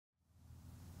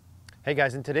Hey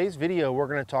guys, in today's video, we're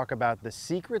going to talk about the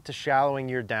secret to shallowing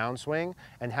your downswing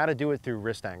and how to do it through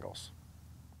wrist angles.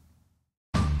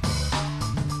 All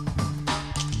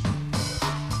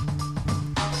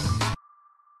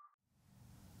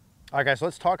right guys, so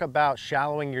let's talk about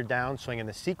shallowing your downswing and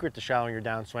the secret to shallowing your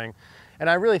downswing. And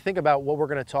I really think about what we're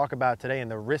going to talk about today,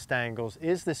 and the wrist angles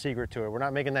is the secret to it. We're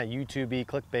not making that YouTube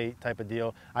clickbait type of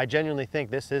deal. I genuinely think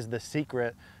this is the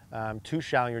secret to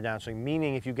shallowing your downswing,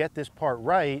 meaning if you get this part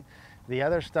right, the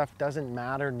other stuff doesn't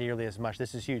matter nearly as much.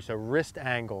 This is huge. So wrist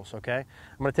angles, okay?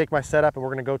 I'm going to take my setup and we're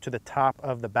going to go to the top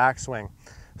of the backswing.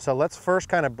 So let's first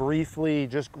kind of briefly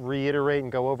just reiterate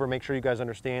and go over, make sure you guys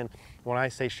understand when I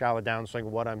say shallow downswing,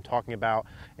 what I'm talking about.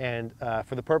 And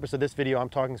for the purpose of this video, I'm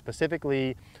talking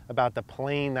specifically about the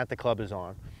plane that the club is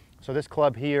on. So this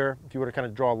club here, if you were to kind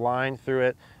of draw a line through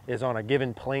it, is on a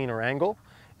given plane or angle.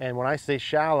 And when I say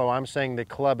shallow, I'm saying the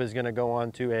club is going to go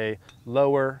onto a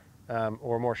lower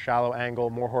or more shallow angle,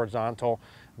 more horizontal.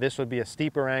 This would be a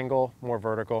steeper angle, more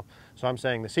vertical. So I'm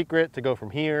saying the secret to go from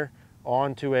here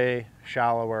onto a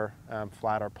shallower,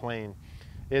 flatter plane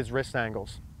is wrist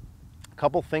angles. A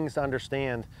couple things to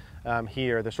understand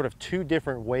here. There's sort of two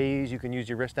different ways you can use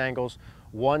your wrist angles.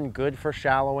 One good for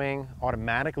shallowing,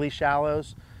 automatically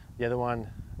shallows. The other one,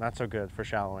 not so good for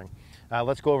shallowing.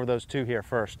 Let's go over those two here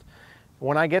first.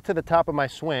 When I get to the top of my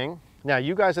swing, now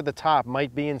you guys at the top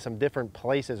might be in some different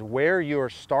places. Where you're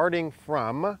starting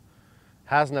from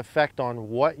has an effect on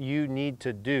what you need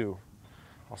to do.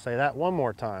 I'll say that one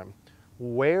more time.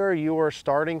 Where you are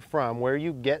starting from, where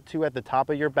you get to at the top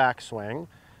of your backswing,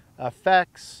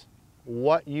 affects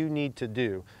what you need to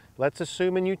do. Let's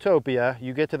assume in Utopia,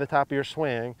 you get to the top of your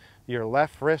swing, your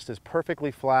left wrist is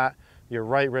perfectly flat, your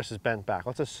right wrist is bent back.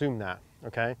 Let's assume that,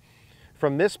 okay?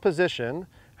 From this position,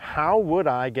 how would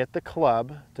I get the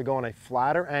club to go on a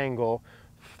flatter angle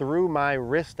through my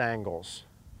wrist angles?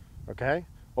 Okay,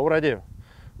 what would I do?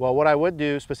 Well, what I would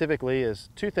do specifically is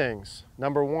two things.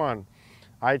 Number one,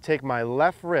 I'd take my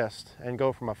left wrist and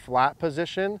go from a flat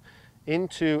position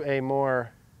into a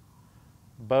more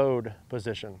bowed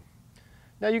position.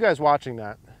 Now you guys watching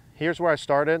that, here's where I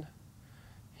started,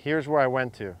 here's where I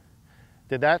went to.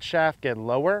 Did that shaft get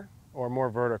lower or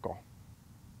more vertical?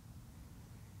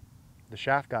 The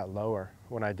shaft got lower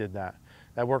when I did that.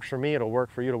 That works for me, it'll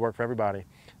work for you, it'll work for everybody.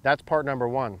 That's part number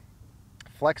one.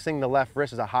 Flexing the left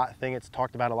wrist is a hot thing, it's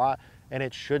talked about a lot, and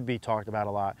it should be talked about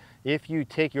a lot. If you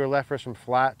take your left wrist from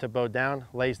flat to bowed down,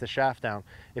 lays the shaft down.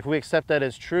 If we accept that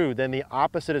as true, then the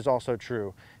opposite is also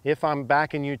true. If I'm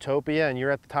back in Utopia and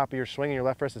you're at the top of your swing and your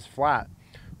left wrist is flat,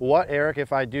 what, Eric,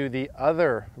 if I do the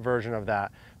other version of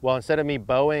that? Well, instead of me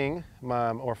bowing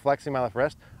or flexing my left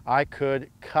wrist, I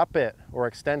could cup it or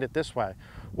extend it this way.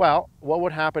 Well, what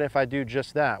would happen if I do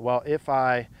just that? Well, if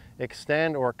I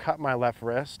extend or cup my left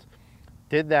wrist,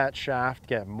 did that shaft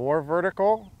get more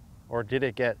vertical or did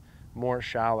it get more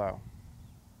shallow?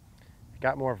 It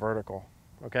got more vertical,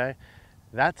 okay?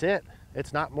 That's it.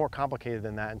 It's not more complicated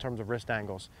than that in terms of wrist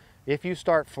angles. If you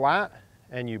start flat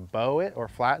and you bow it or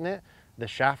flatten it, the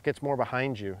shaft gets more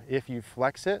behind you. If you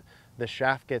flex it, the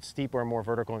shaft gets steeper and more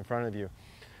vertical in front of you.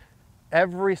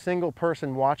 Every single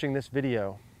person watching this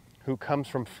video who comes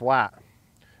from flat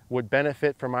would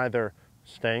benefit from either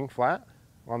staying flat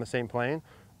on the same plane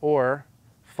or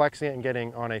flexing it and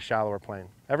getting on a shallower plane.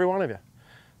 Every one of you.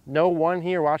 No one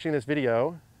here watching this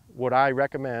video would I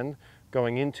recommend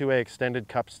going into an extended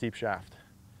cup steep shaft.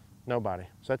 Nobody.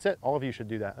 So that's it. All of you should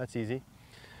do that. That's easy.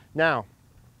 Now,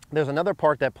 there's another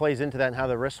part that plays into that and how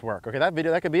the wrists work. Okay, that video,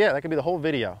 that could be it. That could be the whole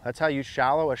video. That's how you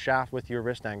shallow a shaft with your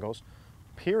wrist angles,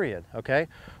 period, okay?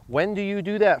 When do you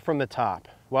do that from the top?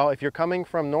 Well, if you're coming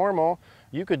from normal,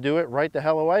 you could do it right the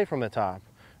hell away from the top.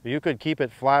 You could keep it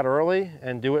flat early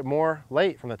and do it more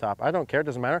late from the top. I don't care, it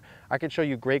doesn't matter. I could show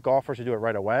you great golfers who do it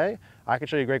right away. I could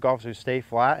show you great golfers who stay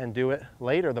flat and do it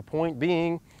later. The point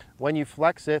being, when you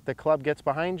flex it, the club gets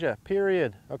behind you,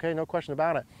 period. Okay, no question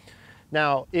about it.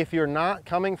 Now, if you're not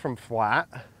coming from flat,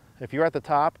 if you're at the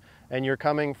top and you're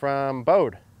coming from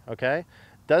bowed, okay,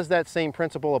 does that same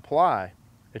principle apply?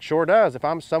 It sure does. If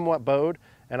I'm somewhat bowed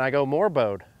and I go more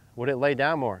bowed, would it lay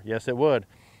down more? Yes, it would.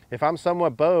 If I'm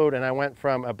somewhat bowed and I went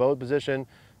from a bowed position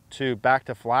to back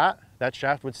to flat, that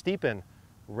shaft would steepen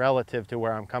relative to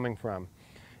where I'm coming from.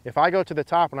 If I go to the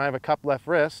top and I have a cupped left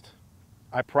wrist,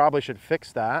 I probably should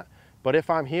fix that. But if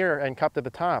I'm here and cupped at the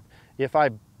top, if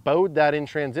I bowed that in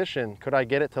transition, could I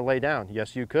get it to lay down?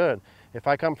 Yes, you could. If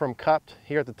I come from cupped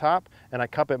here at the top and I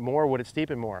cup it more, would it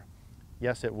steepen more?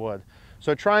 Yes, it would.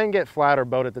 So try and get flat or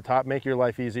bowed at the top, make your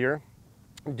life easier.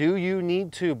 Do you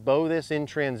need to bow this in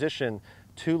transition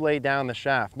to lay down the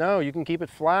shaft? No, you can keep it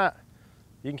flat.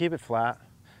 You can keep it flat.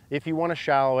 If you want to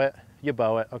shallow it, you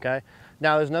bow it, okay?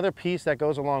 Now there's another piece that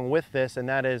goes along with this, and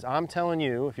that is, I'm telling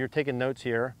you, if you're taking notes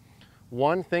here,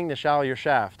 one thing to shallow your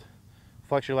shaft,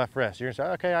 flex your left wrist. You're gonna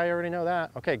say, okay, I already know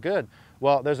that. Okay, good.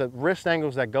 Well, there's a wrist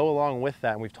angles that go along with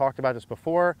that, and we've talked about this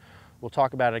before. We'll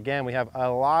talk about it again. We have a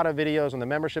lot of videos on the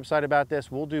membership site about this.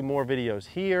 We'll do more videos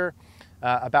here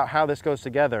about how this goes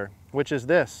together, which is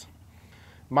this.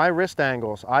 My wrist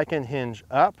angles, I can hinge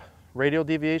up, radial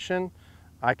deviation.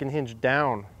 I can hinge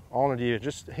down, ulnar deviation.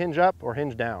 Just hinge up or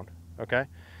hinge down, okay?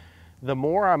 The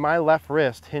more my left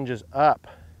wrist hinges up,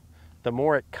 the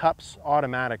more it cups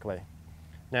automatically.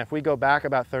 Now, if we go back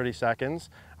about 30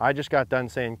 seconds, I just got done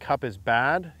saying cup is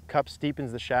bad, cup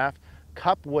steepens the shaft.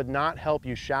 Cup would not help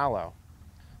you shallow.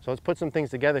 So let's put some things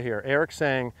together here. Eric's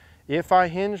saying, if I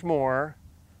hinge more,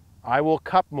 I will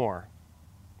cup more.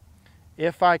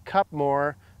 If I cup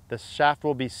more, the shaft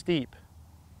will be steep.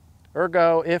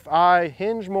 Ergo, if I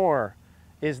hinge more,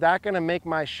 is that going to make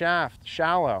my shaft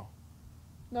shallow?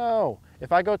 No.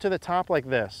 If I go to the top like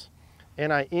this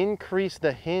and I increase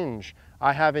the hinge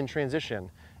I have in transition,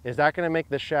 is that going to make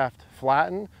the shaft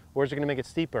flatten, or is it going to make it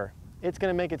steeper? It's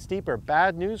going to make it steeper.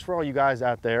 Bad news for all you guys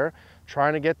out there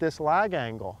trying to get this lag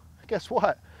angle. Guess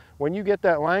what? When you get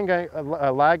that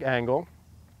lag angle,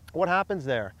 what happens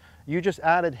there? You just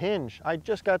added hinge. I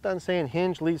just got done saying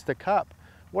hinge leads to cup.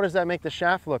 What does that make the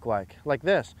shaft look like? Like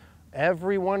this.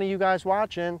 Every one of you guys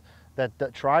watching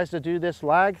that tries to do this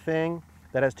lag thing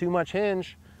that has too much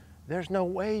hinge, there's no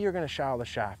way you're going to shallow the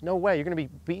shaft. No way. You're going to be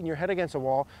beating your head against a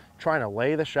wall trying to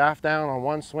lay the shaft down on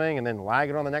one swing and then lag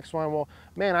it on the next one. Well,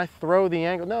 man, I throw the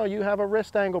angle. No, you have a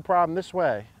wrist angle problem this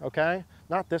way, okay?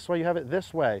 Not this way. You have it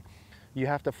this way. You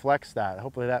have to flex that.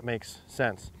 Hopefully that makes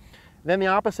sense. Then the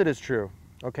opposite is true,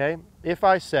 okay? If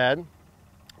I said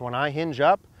when I hinge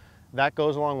up, that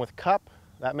goes along with cup,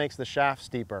 that makes the shaft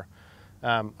steeper.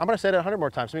 I'm going to say that 100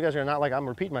 more times. Some of you guys are not like I'm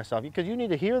repeating myself, because you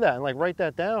need to hear that and like write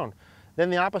that down. Then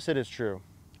the opposite is true.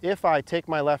 If I take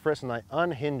my left wrist and I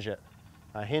unhinge it,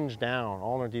 I hinge down,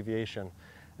 ulnar deviation,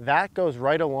 that goes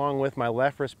right along with my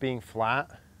left wrist being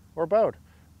flat or bowed.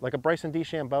 Like a Bryson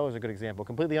DeChambeau is a good example.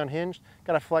 Completely unhinged,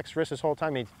 got a flex wrist this whole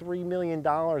time, made $3 million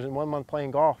in 1 month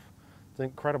playing golf. It's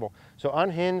incredible. So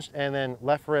unhinged and then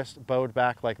left wrist bowed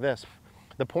back like this.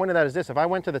 The point of that is this: if I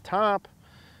went to the top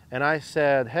and I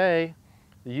said, hey,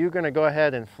 you're gonna go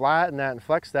ahead and flatten that and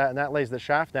flex that, and that lays the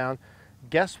shaft down,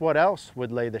 guess what else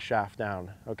would lay the shaft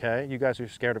down, okay? You guys who are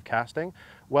scared of casting.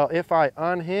 Well, if I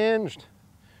unhinged,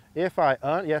 yes,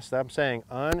 I'm saying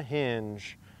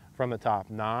unhinge from the top,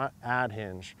 not add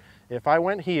hinge. If I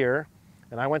went here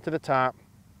and I went to the top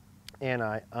and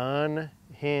I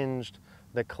unhinged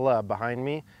the club behind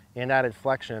me and added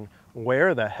flexion,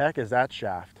 where the heck is that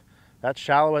shaft? That's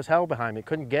shallow as hell behind me.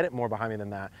 Couldn't get it more behind me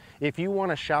than that. If you want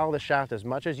to shallow the shaft as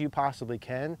much as you possibly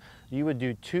can, you would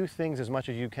do two things as much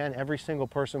as you can. Every single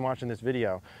person watching this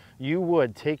video, you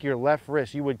would take your left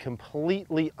wrist, you would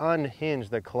completely unhinge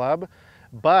the club,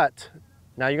 but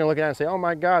now you're gonna look at it and say, oh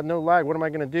my God, no lag, what am I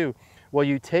gonna do? Well,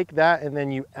 you take that and then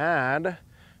you add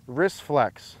wrist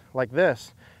flex like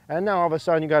this. And now all of a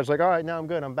sudden you guys are like, all right, now I'm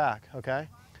good, I'm back, okay?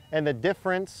 And the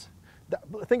difference,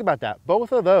 think about that.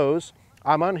 Both of those,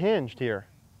 I'm unhinged here.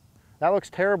 That looks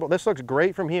terrible. This looks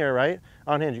great from here, right?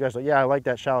 Unhinged. You guys are like, yeah, I like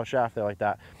that shallow shaft there like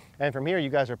that. And from here, you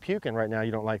guys are puking right now.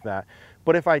 You don't like that.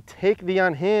 But if I take the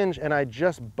unhinge and I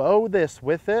just bow this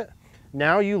with it,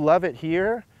 now you love it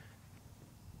here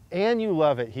and you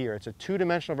love it here. It's a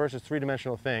two-dimensional versus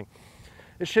three-dimensional thing.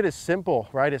 This shit is simple,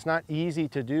 right? It's not easy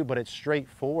to do, but it's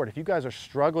straightforward. If you guys are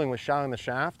struggling with shallowing the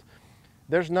shaft,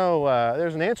 there's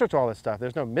an answer to all this stuff.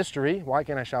 There's no mystery. Why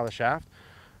can't I shallow the shaft?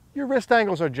 Your wrist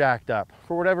angles are jacked up.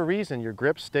 For whatever reason, your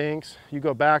grip stinks, you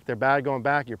go back, they're bad going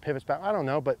back, your pivot's back, I don't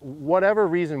know, but whatever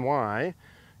reason why,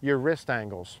 your wrist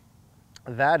angles,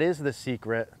 that is the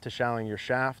secret to shallowing your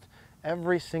shaft.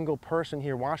 Every single person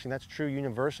here watching, that's true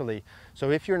universally.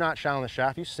 So if you're not shallowing the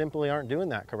shaft, you simply aren't doing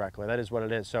that correctly. That is what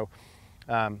it is. So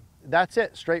that's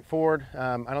it, straightforward.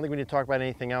 I don't think we need to talk about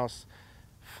anything else.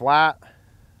 Flat,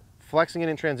 flexing it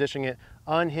and transitioning it,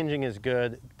 unhinging is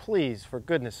good. Please, for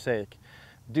goodness sake,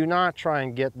 do not try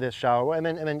and get this shallow. And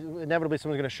then inevitably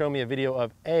someone's gonna show me a video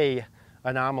of a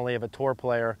anomaly of a tour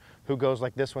player who goes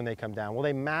like this when they come down. Well,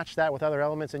 they match that with other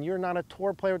elements and you're not a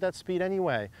tour player with that speed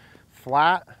anyway.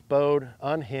 Flat, bowed,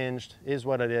 unhinged is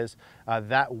what it is.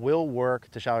 That will work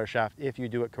to shallow your shaft if you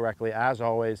do it correctly. As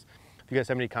always, if you guys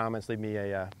have any comments, leave me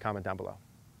a comment down below.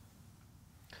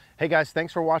 Hey guys,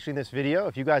 thanks for watching this video.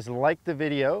 If you guys liked the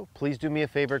video, please do me a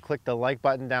favor, click the like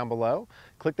button down below.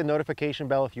 Click the notification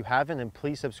bell if you haven't, and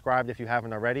please subscribe if you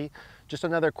haven't already. Just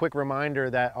another quick reminder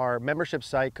that our membership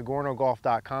site,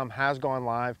 cogornogolf.com, has gone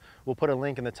live. We'll put a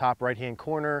link in the top right-hand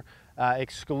corner.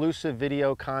 Exclusive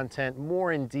video content,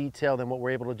 more in detail than what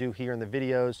we're able to do here in the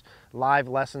videos. Live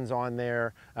lessons on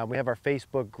there. We have our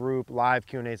Facebook group, live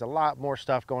Q&As, a lot more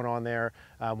stuff going on there.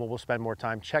 We'll spend more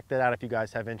time. Check that out if you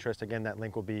guys have interest. Again, that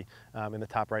link will be in the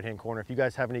top right-hand corner. If you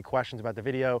guys have any questions about the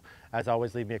video, as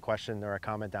always, leave me a question or a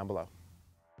comment down below.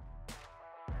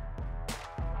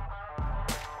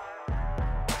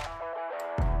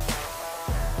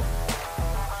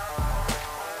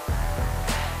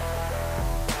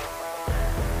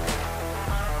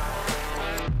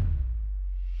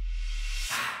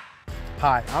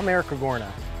 Hi, I'm Eric Cogorno.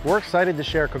 We're excited to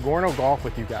share Cogorno Golf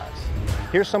with you guys.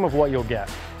 Here's some of what you'll get.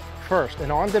 First, an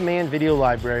on-demand video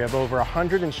library of over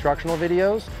 100 instructional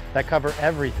videos that cover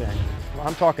everything.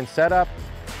 I'm talking setup,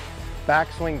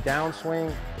 backswing,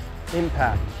 downswing,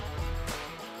 impact,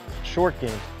 short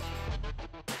game,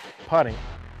 putting,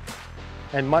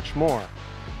 and much more.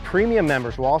 Premium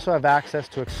members will also have access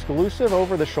to exclusive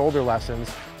over-the-shoulder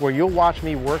lessons where you'll watch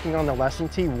me working on the lesson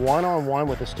tee one-on-one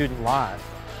with a student live.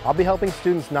 I'll be helping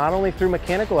students not only through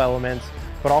mechanical elements,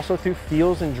 but also through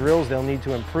feels and drills they'll need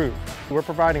to improve. We're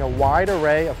providing a wide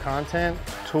array of content,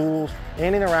 tools,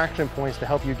 and interaction points to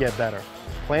help you get better.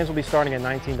 Plans will be starting at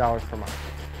 $19 per month.